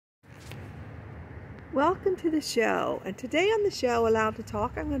Welcome to the show, and today on the show, Allowed to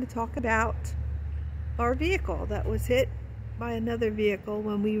Talk, I'm going to talk about our vehicle that was hit by another vehicle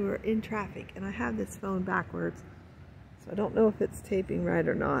when we were in traffic. And I have this phone backwards, so I don't know if it's taping right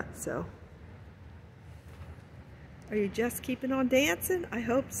or not. So, are you just keeping on dancing? I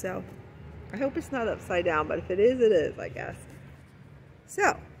hope so. I hope it's not upside down, but if it is, I guess.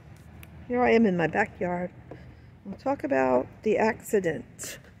 So, here I am in my backyard. We'll talk about the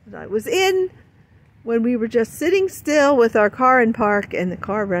accident that I was in when we were just sitting still with our car in park and the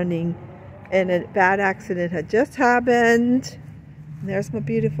car running, and a bad accident had just happened. And there's my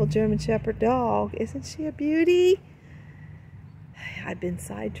beautiful German Shepherd dog. Isn't she a beauty? I've been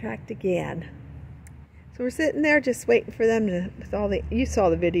sidetracked again. So we're sitting there just waiting for them to, with all the, you saw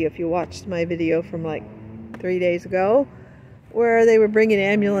the video if you watched my video from like 3 days ago, where they were bringing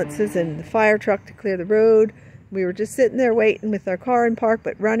ambulances and the fire truck to clear the road. We were just sitting there waiting with our car in park,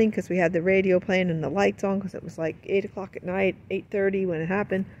 but running because we had the radio playing and the lights on because it was like 8 o'clock at night, 8:30 when it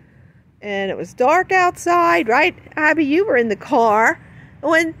happened. And it was dark outside, right? Abby, you were in the car.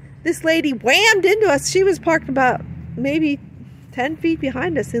 When this lady whammed into us, she was parked about maybe 10 feet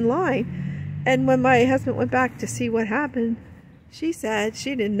behind us in line. And when my husband went back to see what happened, she said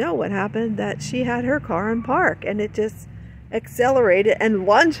she didn't know what happened, that she had her car in park and it just accelerated and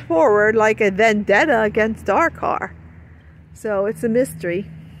lunged forward like a vendetta against our car. So it's a mystery.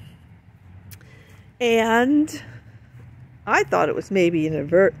 And I thought it was maybe an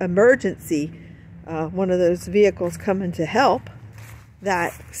emergency, one of those vehicles coming to help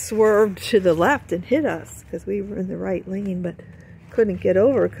that swerved to the left and hit us because we were in the right lane but couldn't get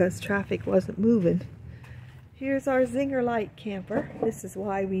over because traffic wasn't moving. Here's our Zinger light camper. This is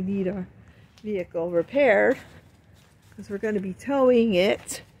why we need our vehicle repaired, because we're going to be towing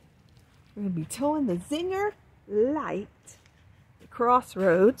it. We're going to be towing the Zinger light, the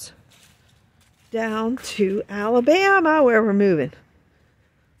crossroads, down to Alabama, where we're moving.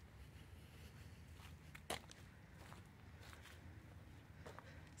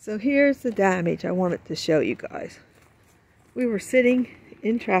 So here's the damage I wanted to show you guys. We were sitting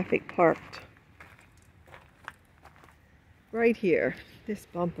in traffic, parked right here, this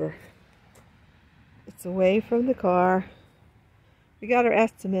bumper. It's away from the car. We got our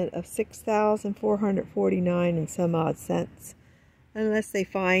estimate of $6,449 and some odd cents. Unless they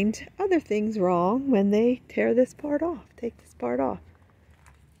find other things wrong when they tear this part off, take this part off.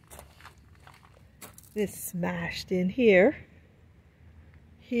 This smashed in here.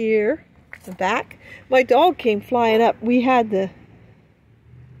 Here, the back. My dog came flying up. We had the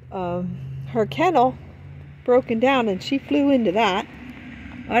her kennel broken down and she flew into that.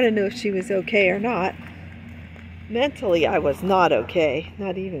 I don't know if she was okay or not. Mentally, I was not okay.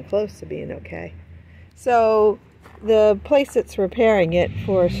 Not even close to being okay. So, the place that's repairing it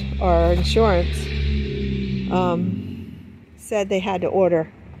for our insurance said they had to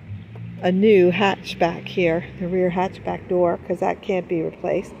order a new hatchback here, the rear hatchback door, because that can't be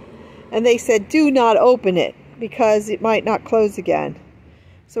replaced. And they said, do not open it, because it might not close again.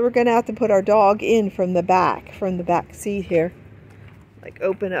 So we're going to have to put our dog in from the back seat here. Like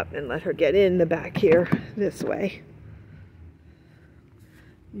open up and let her get in the back here this way.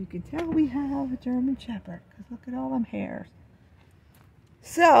 You can tell we have a German Shepherd because look at all them hairs.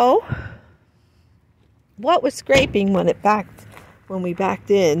 So, what was scraping when we backed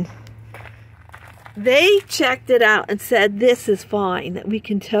in? They checked it out and said this is fine, that we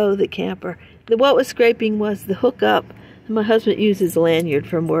can tow the camper. What was scraping was the hookup. And my husband uses a lanyard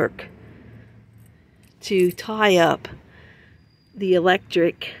from work to tie up the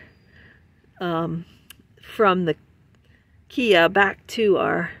electric from the Kia back to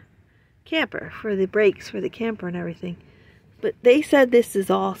our camper for the brakes for the camper and everything. But they said this is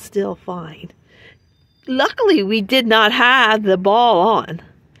all still fine. Luckily, we did not have the ball on,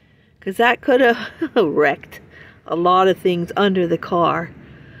 because that could have wrecked a lot of things under the car.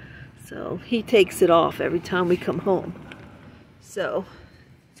 So he takes it off every time we come home. So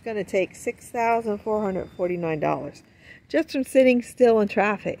it's going to take $6,449 just from sitting still in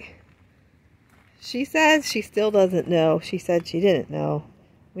traffic. She says she still doesn't know. She said she didn't know.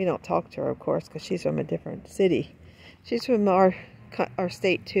 We don't talk to her, of course, because she's from a different city. She's from our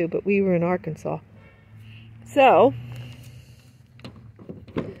state too, but we were in Arkansas. So,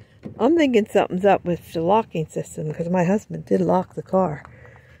 I'm thinking something's up with the locking system, because my husband did lock the car.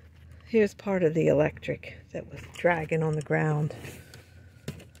 Here's part of the electric that was dragging on the ground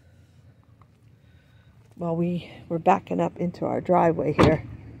while we were backing up into our driveway here,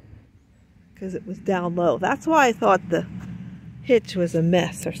 because it was down low. That's why I thought the hitch was a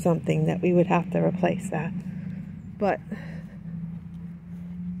mess or something, that we would have to replace that. But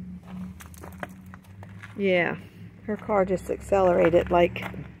Yeah, her car just accelerated like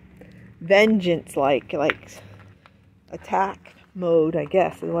vengeance, like attack mode, I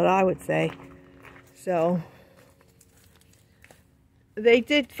guess is what I would say. So they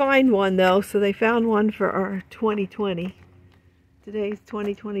did find one though, so they found one for our 2020. Today's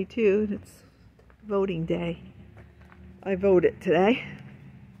 2022, it's voting day. I voted today.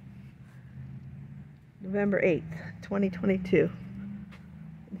 November 8th, 2022.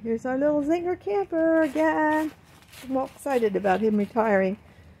 And here's our little Zinger camper again. I'm all excited about him retiring.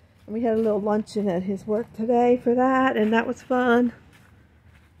 And we had a little luncheon at his work today for that, and that was fun.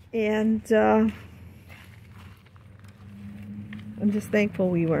 And I'm just thankful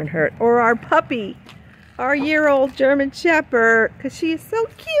we weren't hurt. Or our puppy, our year-old German Shepherd, because she is so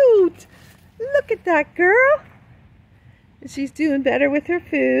cute. Look at that girl. She's doing better with her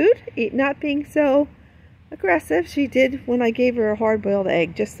food, not being so aggressive. She did when I gave her a hard-boiled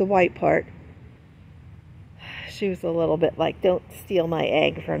egg, just the white part. She was a little bit like, don't steal my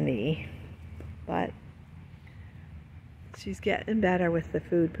egg from me. But she's getting better with the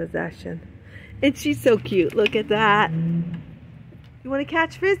food possession. And she's so cute. Look at that. You want to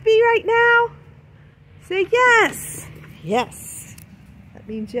catch Frisbee right now? Say yes. Yes. That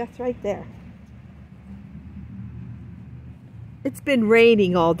means yes right there. It's been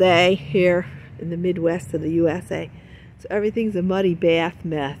raining all day here in the Midwest of the USA. So everything's a muddy bath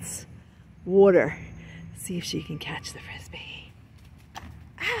mess. Water. See if she can catch the Frisbee.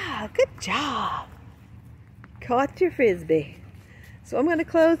 Ah, good job. Caught your Frisbee. So I'm going to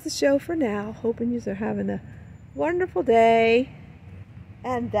close the show for now. Hoping you are having a wonderful day.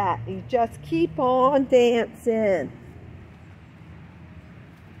 And that you just keep on dancing.